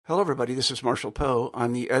Hello, everybody. This is Marshall Poe.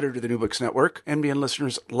 I'm the editor of the New Books Network. NBN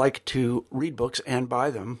listeners like to read books and buy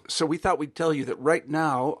them. So we thought we'd tell you that right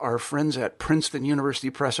now, our friends at Princeton University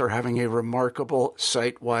Press are having a remarkable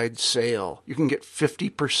site-wide sale. You can get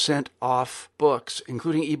 50% off books,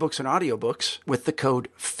 including ebooks and audiobooks, with the code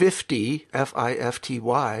 50,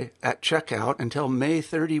 F-I-F-T-Y, at checkout until May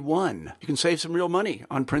 31. You can save some real money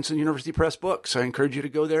on Princeton University Press books. I encourage you to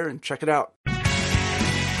go there and check it out.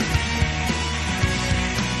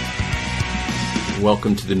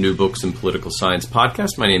 Welcome to the New Books in Political Science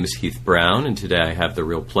podcast. My name is Heath Brown, and today I have the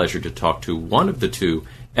real pleasure to talk to one of the two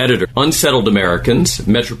editors, Unsettled Americans,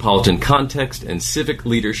 Metropolitan Context and Civic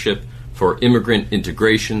Leadership for Immigrant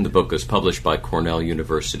Integration. The book is published by Cornell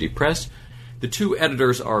University Press. The two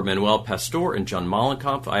editors are Manuel Pastor and John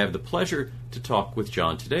Mollenkopf. I have the pleasure to talk with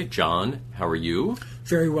John today. John, how are you?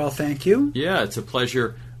 Very well, thank you. Yeah, it's a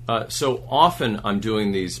pleasure. So often I'm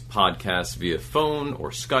doing these podcasts via phone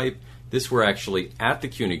or Skype. This we're actually at the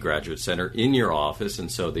CUNY Graduate Center in your office,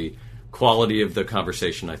 and so the quality of the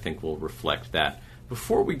conversation, I think, will reflect that.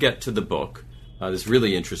 Before we get to the book, this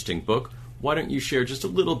really interesting book, why don't you share just a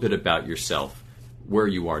little bit about yourself, where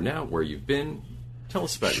you are now, where you've been? Tell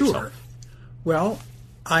us about yourself. Well,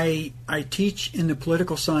 I teach in the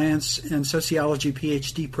political science and sociology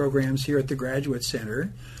PhD programs here at the Graduate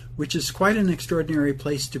Center, which is quite an extraordinary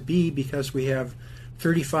place to be because we have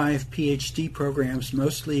 35 PhD programs,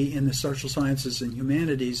 mostly in the social sciences and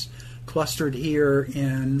humanities, clustered here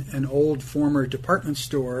in an old former department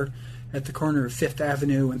store at the corner of 5th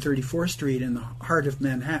Avenue and 34th Street in the heart of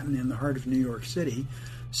Manhattan, in the heart of New York City.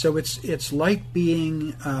 So it's like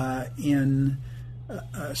being in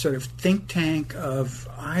a sort of think tank of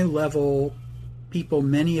high-level people,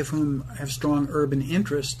 many of whom have strong urban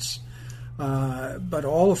interests, but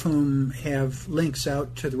all of whom have links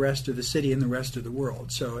out to the rest of the city and the rest of the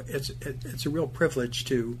world. So it's a real privilege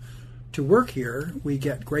to work here. We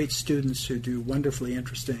get great students who do wonderfully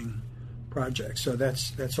interesting projects. So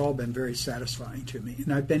that's all been very satisfying to me.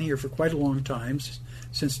 And I've been here for quite a long time,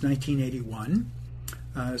 since 1981.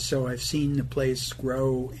 So I've seen the place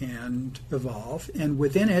grow and evolve. And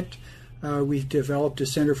within it, we've developed a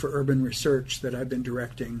Center for Urban Research that I've been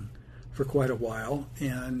directing for quite a while.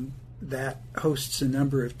 And that hosts a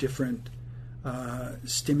number of different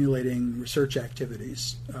stimulating research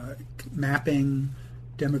activities, mapping,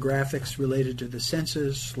 demographics related to the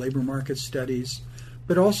census, labor market studies,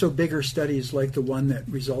 but also bigger studies like the one that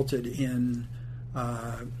resulted in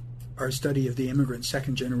our study of the immigrant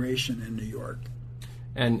second generation in New York.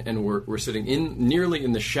 And we're sitting nearly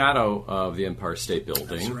in the shadow of the Empire State Building.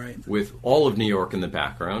 That's right. With all of New York in the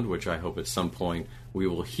background, which I hope at some point we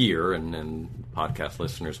will hear, and podcast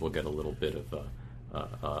listeners will get a little bit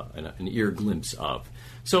of an ear glimpse of.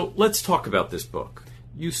 So let's talk about this book.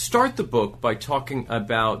 You start the book by talking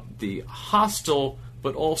about the hostile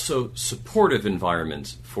but also supportive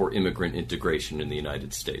environments for immigrant integration in the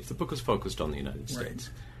United States. The book is focused on the United States.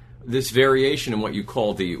 Right. This variation in what you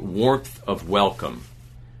call the warmth of welcome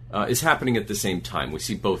is happening at the same time. We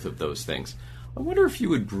see both of those things. I wonder if you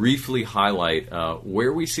would briefly highlight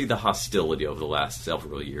where we see the hostility over the last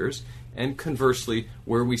several years, and conversely,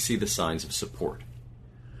 where we see the signs of support.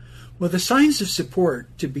 Well, the signs of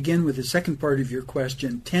support, to begin with the second part of your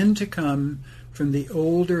question, tend to come from the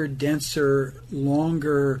older, denser,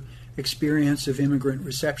 longer experience of immigrant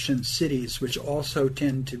reception cities, which also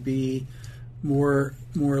tend to be more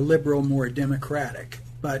liberal, more democratic,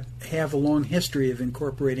 but have a long history of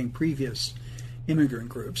incorporating previous immigrant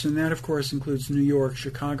groups. And that, of course, includes New York,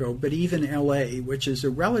 Chicago, but even L.A., which is a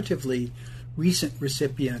relatively recent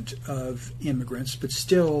recipient of immigrants, but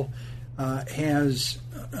still has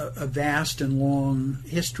a vast and long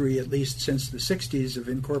history, at least since the 60s, of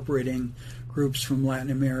incorporating groups from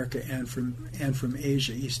Latin America and from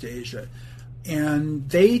Asia, East Asia. And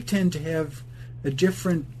they tend to have a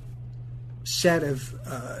different set of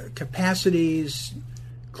capacities,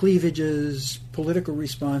 cleavages, political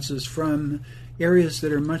responses from areas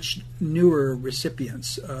that are much newer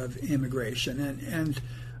recipients of immigration, and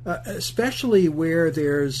especially where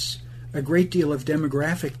there's a great deal of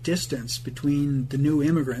demographic distance between the new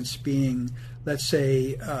immigrants being, let's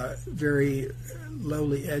say, very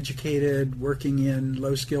lowly educated, working in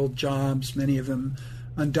low-skilled jobs, many of them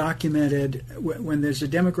undocumented. When there's a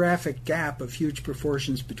demographic gap of huge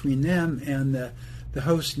proportions between them and the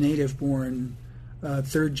host native-born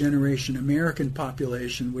third-generation American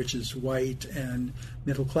population, which is white and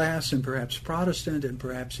middle class and perhaps Protestant and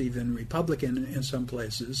perhaps even Republican in some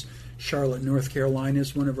places. Charlotte, North Carolina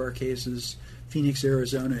is one of our cases. Phoenix,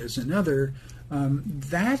 Arizona is another.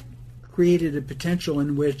 That created a potential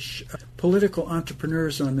in which political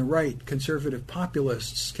entrepreneurs on the right, conservative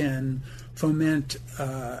populists, can foment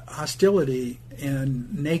hostility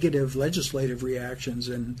and negative legislative reactions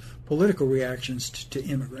and political reactions to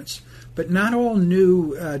immigrants. But not all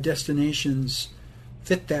new destinations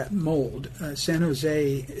fit that mold. San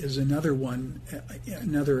Jose is another one,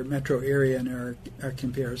 another metro area in our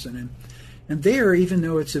comparison. And there, even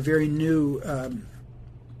though it's a very new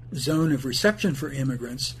zone of reception for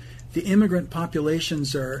immigrants, the immigrant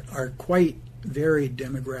populations are quite varied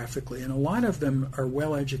demographically, and a lot of them are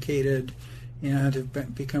well educated and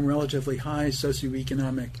have become relatively high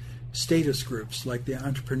socioeconomic status groups, like the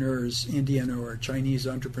entrepreneurs, Indian or Chinese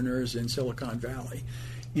entrepreneurs in Silicon Valley.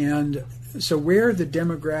 And so where the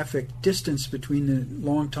demographic distance between the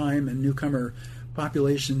long-time and newcomer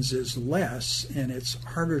populations is less, and it's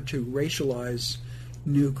harder to racialize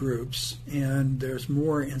new groups, and there's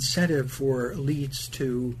more incentive for elites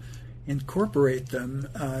to incorporate them,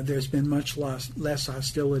 there's been much less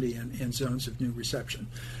hostility in zones of new reception.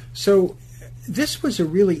 So this was a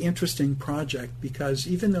really interesting project because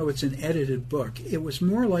even though it's an edited book, it was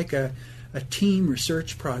more like a team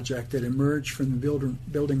research project that emerged from the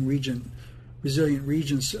Building Resilient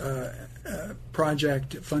Regions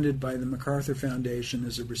project funded by the MacArthur Foundation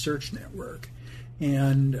as a research network.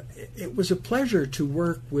 And it was a pleasure to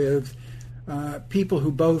work with people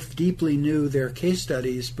who both deeply knew their case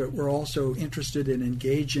studies but were also interested in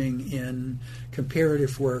engaging in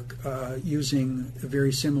comparative work using a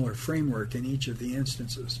very similar framework in each of the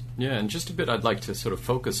instances. Yeah, and just a bit I'd like to sort of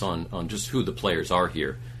focus on just who the players are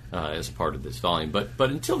here as a part of this volume. But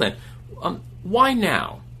until then, why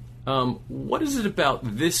now? What is it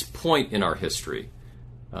about this point in our history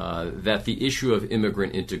that the issue of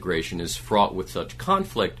immigrant integration is fraught with such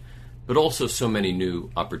conflict, but also so many new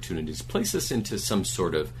opportunities? Place us into some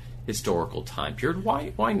sort of historical time period.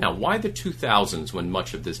 Why now? Why the 2000s when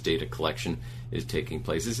much of this data collection is taking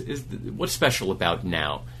place? What's special about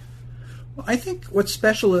now? Well, I think what's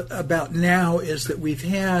special about now is that we've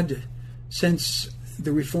had, since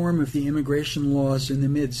the reform of the immigration laws in the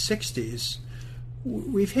mid-60s,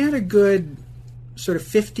 we've had a good sort of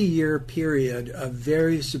 50-year period of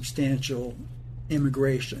very substantial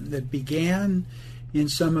immigration that began in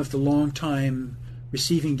some of the long-time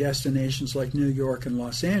receiving destinations like New York and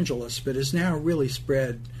Los Angeles, but is now really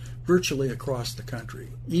spread virtually across the country.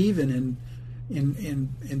 Even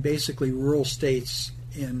in basically rural states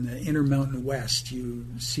in the Intermountain West, you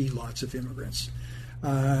see lots of immigrants.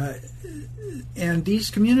 And these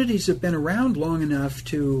communities have been around long enough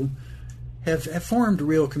to have formed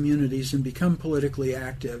real communities and become politically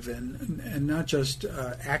active and not just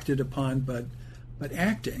acted upon but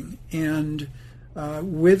acting. And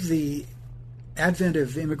with the advent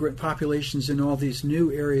of immigrant populations in all these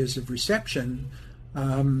new areas of reception,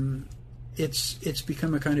 it's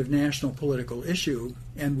become a kind of national political issue,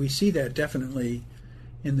 and we see that definitely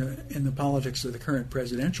in the politics of the current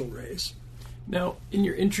presidential race. Now, in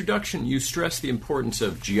your introduction, you stress the importance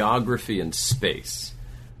of geography and space.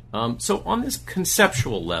 So on this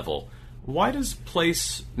conceptual level, why does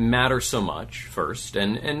place matter so much, first?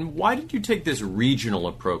 And why did you take this regional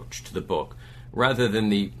approach to the book rather than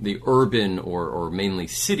the urban or mainly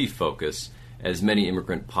city focus as many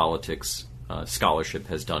immigrant politics scholarship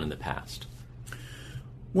has done in the past?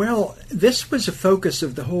 Well, this was a focus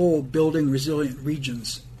of the whole Building Resilient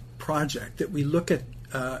Regions project, that we look at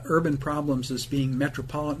urban problems as being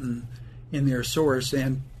metropolitan in their source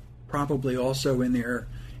and probably also in their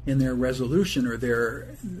resolution or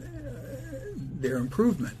their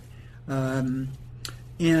improvement.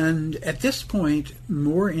 And at this point,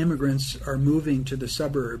 more immigrants are moving to the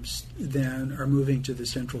suburbs than are moving to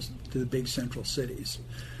the big central cities.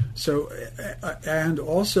 So, and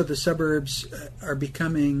also the suburbs are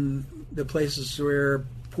becoming the places where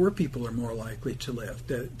poor people are more likely to live.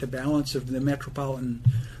 The balance of the metropolitan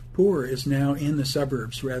poor is now in the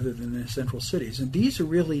suburbs rather than the central cities. And these are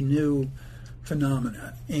really new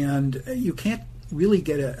phenomena. And you can't really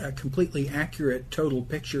get a completely accurate total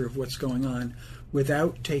picture of what's going on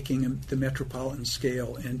without taking the metropolitan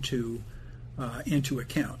scale into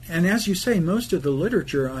account. And as you say, most of the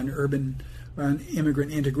literature on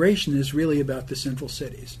immigrant integration is really about the central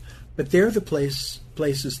cities. But they're the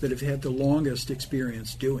places that have had the longest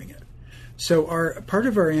experience doing it. So part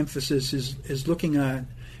of our emphasis is looking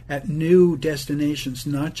at new destinations,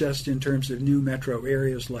 not just in terms of new metro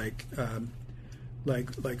areas like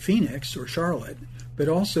Phoenix or Charlotte, but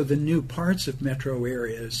also the new parts of metro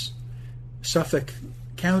areas. Suffolk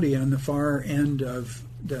County on the far end of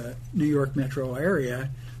the New York metro area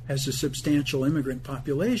has a substantial immigrant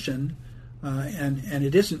population, and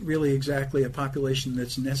it isn't really exactly a population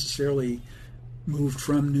that's necessarily moved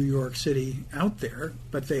from New York City out there,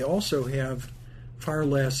 but they also have far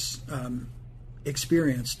less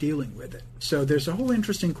experience dealing with it. So there's a whole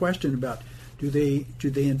interesting question about do they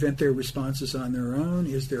invent their responses on their own?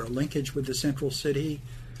 Is there a linkage with the central city?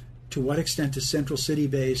 To what extent is central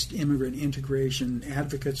city-based immigrant integration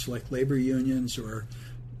advocates like labor unions or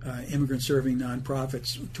immigrant-serving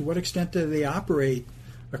nonprofits, to what extent do they operate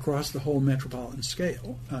across the whole metropolitan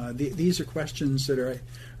scale? These are questions that are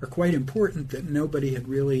quite important that nobody had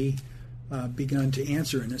really begun to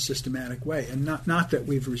answer in a systematic way. And not that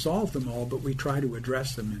we've resolved them all, but we try to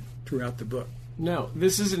address them throughout the book. Now,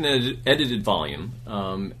 this is an edited volume,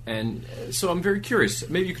 and so I'm very curious.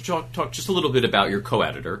 Maybe you could talk just a little bit about your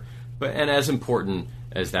co-editor, and as important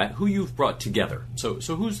as that, who you've brought together. So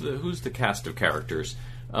who's the cast of characters,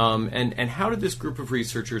 and how did this group of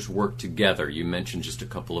researchers work together? You mentioned just a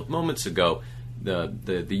couple of moments ago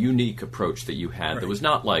the unique approach that you had. Right. That was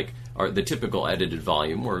not like the typical edited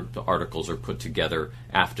volume where the articles are put together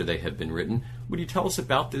after they have been written. Would you tell us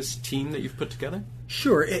about this team that you've put together?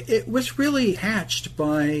 Sure. It was really hatched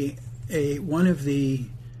by one of the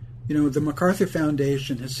MacArthur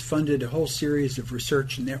Foundation has funded a whole series of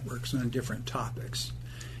research networks on different topics.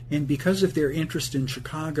 And because of their interest in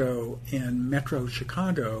Chicago and Metro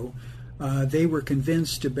Chicago, they were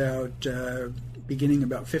convinced beginning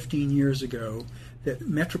about 15 years ago, that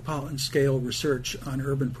metropolitan scale research on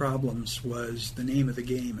urban problems was the name of the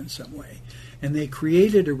game in some way. And they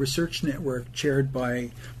created a research network chaired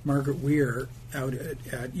by Margaret Weir out at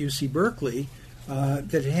UC Berkeley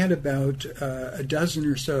that had about a dozen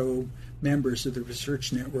or so members of the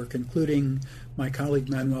research network, including my colleague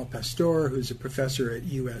Manuel Pastor, who's a professor at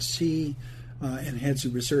USC and heads a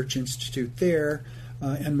research institute there,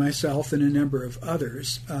 and myself and a number of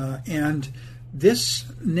others. And this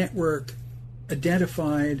network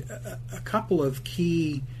identified a couple of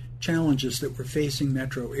key challenges that were facing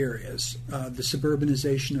metro areas: the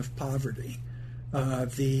suburbanization of poverty,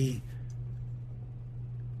 the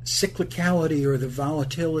cyclicality or the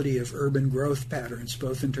volatility of urban growth patterns,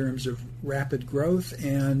 both in terms of rapid growth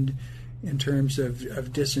and in terms of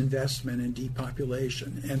disinvestment and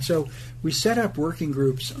depopulation. And so we set up working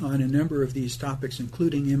groups on a number of these topics,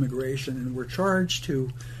 including immigration, and we're charged to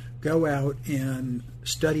go out and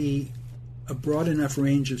study a broad enough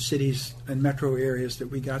range of cities and metro areas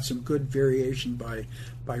that we got some good variation by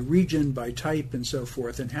region, by type, and so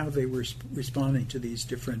forth, and how they were responding to these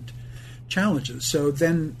different challenges. So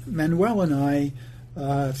then Manuel and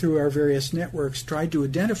I, through our various networks, tried to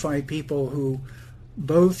identify people who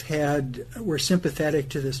both were sympathetic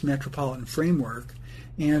to this metropolitan framework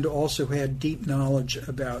and also had deep knowledge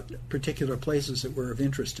about particular places that were of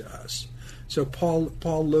interest to us. So Paul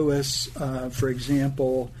Lewis, for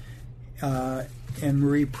example, and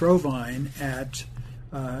Marie Provine at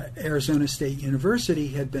Arizona State University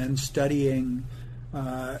had been studying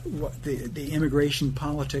the immigration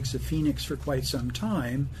politics of Phoenix for quite some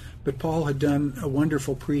time, but Paul had done a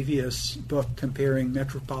wonderful previous book comparing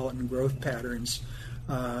metropolitan growth patterns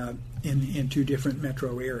in two different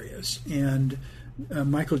metro areas. And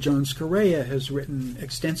Michael Jones Correa has written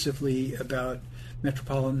extensively about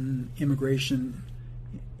metropolitan immigration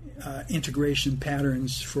integration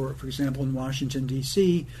patterns, for example, in Washington,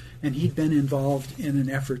 D.C., and he'd been involved in an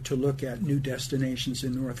effort to look at new destinations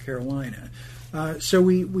in North Carolina. So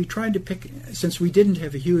we tried to pick, since we didn't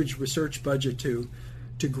have a huge research budget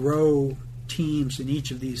to grow teams in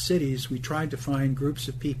each of these cities, we tried to find groups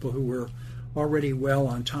of people who were already well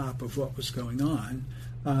on top of what was going on,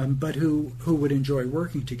 but who would enjoy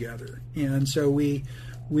working together. And so we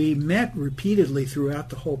met repeatedly throughout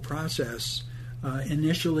the whole process,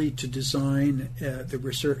 initially to design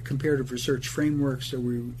the comparative research framework, so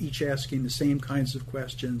we were each asking the same kinds of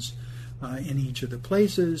questions in each of the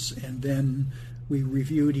places, and then we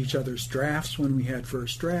reviewed each other's drafts when we had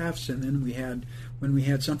first drafts, and then when we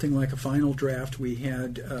had something like a final draft, we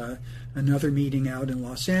had another meeting out in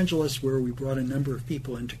Los Angeles where we brought a number of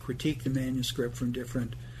people in to critique the manuscript from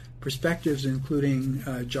different perspectives, including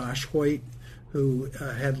Josh Hoyt, who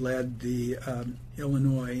had led the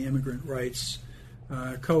Illinois Immigrant Rights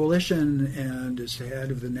Coalition and is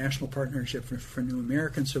head of the National Partnership for New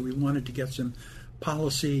Americans. So we wanted to get some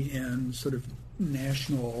policy and sort of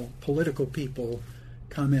national political people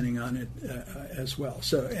commenting on it as well.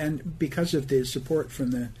 So, and because of the support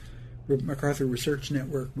from the MacArthur Research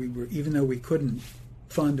Network, even though we couldn't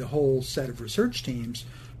fund a whole set of research teams,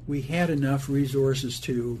 we had enough resources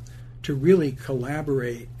to to really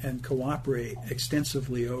collaborate and cooperate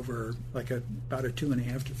extensively over about a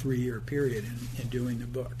 2.5 to 3 year period in doing the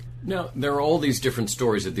book. Now, there are all these different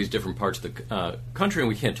stories at these different parts of the country, and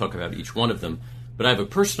we can't talk about each one of them, but I have a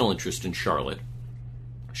personal interest in Charlotte,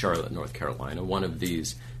 North Carolina, one of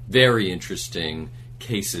these very interesting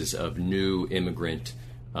cases of new immigrant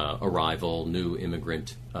arrival, new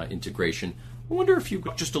immigrant integration. I wonder if you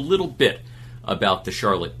could just a little bit about the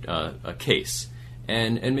Charlotte case,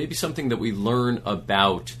 and maybe something that we learn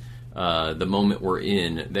about the moment we're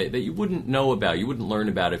in that you wouldn't know about, you wouldn't learn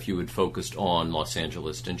about if you had focused on Los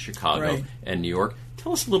Angeles and Chicago right. and New York.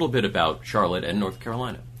 Tell us a little bit about Charlotte and North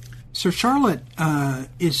Carolina. So Charlotte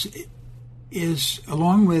is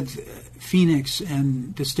along with Phoenix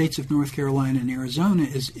and the states of North Carolina and Arizona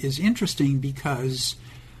is interesting because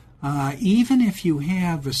even if you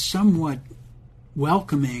have a somewhat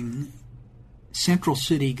welcoming central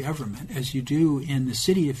city government, as you do in the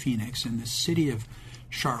city of Phoenix and the city of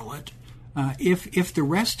Charlotte, if the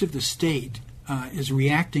rest of the state is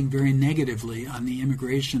reacting very negatively on the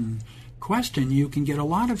immigration question, you can get a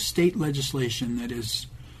lot of state legislation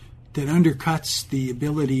that undercuts the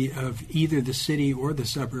ability of either the city or the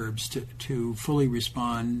suburbs to fully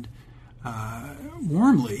respond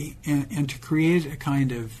warmly and to create a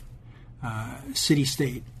kind of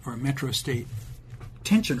city-state or metro-state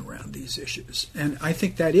tension around these issues. And I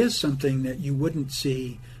think that is something that you wouldn't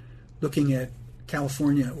see looking at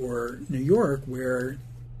California or New York, where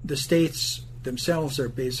the states themselves are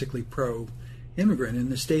basically pro-immigrant.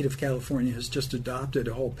 And the state of California has just adopted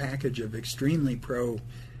a whole package of extremely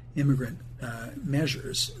pro-immigrant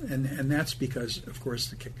measures. And that's because, of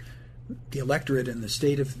course, the electorate in the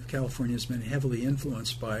state of California has been heavily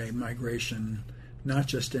influenced by migration, not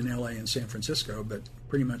just in LA and San Francisco, but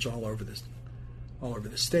pretty much all over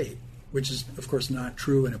the state, which is, of course, not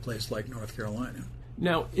true in a place like North Carolina.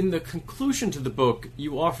 Now, in the conclusion to the book,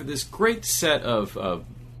 you offer this great set of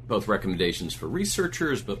both recommendations for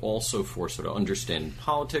researchers, but also for sort of understanding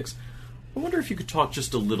politics. I wonder if you could talk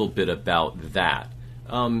just a little bit about that.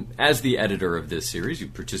 As the editor of this series, you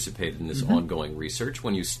participated in this ongoing research.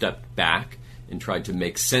 When you stepped back and tried to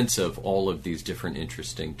make sense of all of these different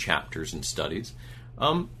interesting chapters and studies,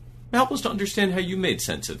 help us to understand how you made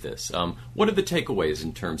sense of this. What are the takeaways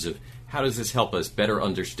in terms of how does this help us better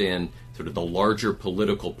understand sort of the larger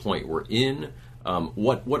political point we're in?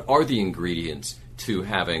 What are the ingredients to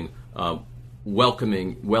having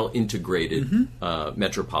welcoming, well-integrated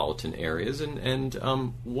metropolitan areas,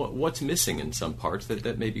 and what's missing in some parts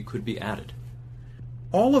that maybe could be added?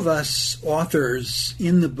 All of us authors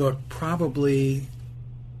in the book probably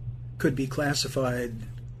could be classified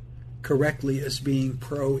correctly as being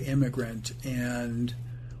pro-immigrant and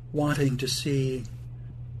wanting to see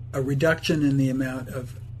a reduction in the amount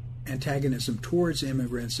of antagonism towards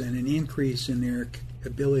immigrants and an increase in their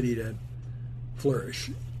ability to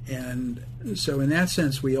flourish. And so in that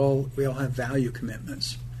sense, we all have value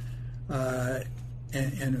commitments, and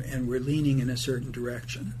we're leaning in a certain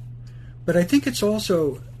direction. But I think it's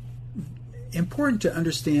also important to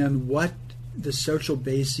understand what the social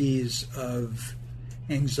bases of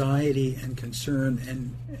anxiety and concern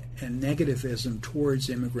and negativism towards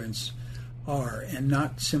immigrants are, and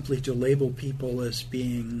not simply to label people as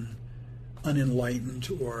being unenlightened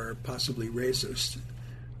or possibly racist.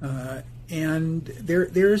 And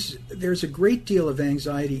there's a great deal of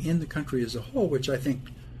anxiety in the country as a whole, which I think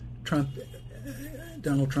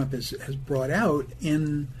Donald Trump has brought out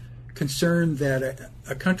in concern that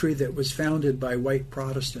a country that was founded by white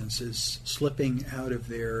Protestants is slipping out of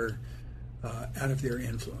their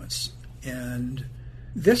influence, and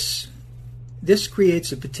this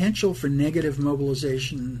creates a potential for negative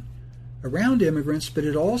mobilization around immigrants, but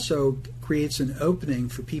it also creates an opening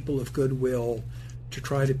for people of goodwill to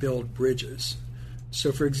try to build bridges.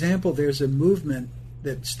 So, for example, there's a movement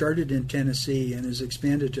that started in Tennessee and has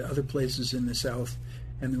expanded to other places in the South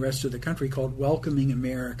and the rest of the country called Welcoming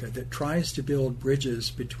America, that tries to build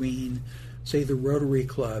bridges between, say, the Rotary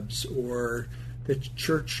clubs or the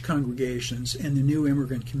church congregations and the new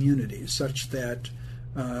immigrant communities, such that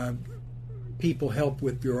people help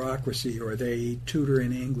with bureaucracy, or they tutor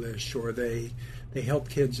in English, or they help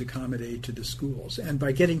kids accommodate to the schools. And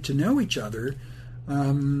by getting to know each other,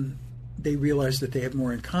 they realize that they have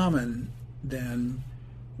more in common than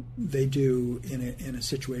they do in a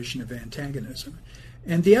situation of antagonism.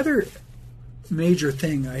 And the other major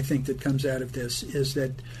thing I think that comes out of this is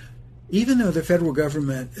that even though the federal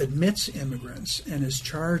government admits immigrants and is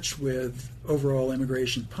charged with overall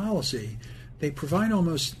immigration policy, they provide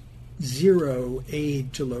almost zero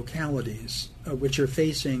aid to localities which are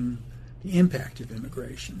facing the impact of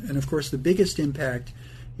immigration. And of course, the biggest impact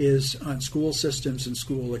is on school systems and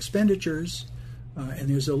school expenditures. And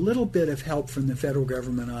there's a little bit of help from the federal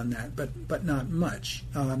government on that, but not much.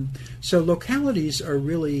 So localities are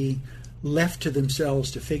really left to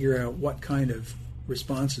themselves to figure out what kind of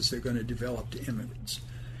responses they're going to develop to immigrants,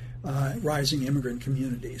 rising immigrant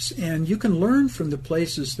communities. And you can learn from the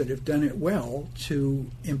places that have done it well to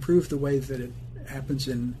improve the way that it happens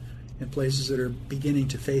in places that are beginning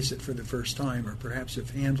to face it for the first time or perhaps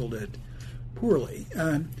have handled it poorly.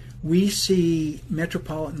 We see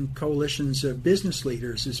metropolitan coalitions of business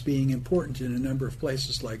leaders as being important in a number of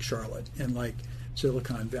places like Charlotte and like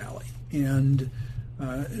Silicon Valley. And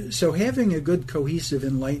so having a good, cohesive,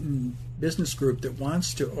 enlightened business group that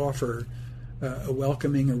wants to offer a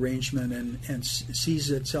welcoming arrangement and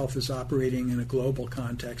sees itself as operating in a global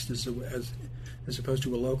context as opposed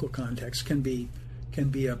to a local context can be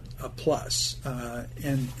a plus.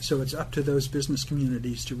 And so it's up to those business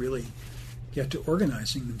communities to really get to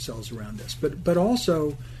organizing themselves around this. But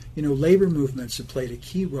also, labor movements have played a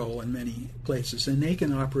key role in many places, and they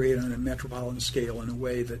can operate on a metropolitan scale in a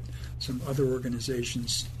way that some other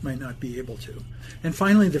organizations might not be able to. And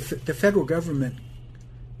finally, the federal government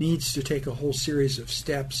needs to take a whole series of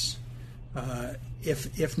steps,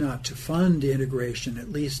 if not to fund integration,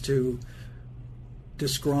 at least to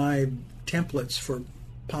describe templates for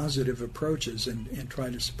positive approaches and try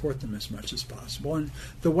to support them as much as possible. And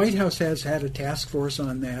the White House has had a task force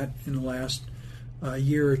on that in the last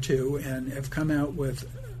year or two and have come out with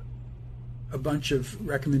a bunch of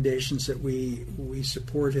recommendations that we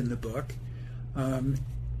support in the book.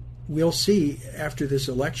 We'll see after this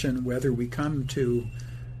election whether we come to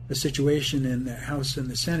a situation in the House and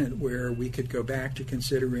the Senate where we could go back to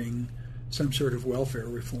considering some sort of welfare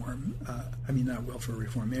reform, not welfare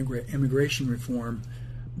reform, immigration reform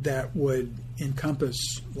that would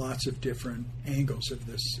encompass lots of different angles of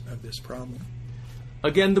this problem.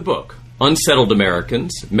 Again, the book, Unsettled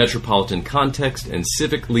Americans, Metropolitan Context and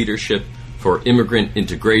Civic Leadership for Immigrant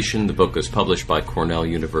Integration. The book was published by Cornell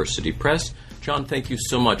University Press. John, thank you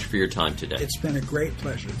so much for your time today. It's been a great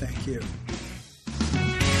pleasure. Thank you.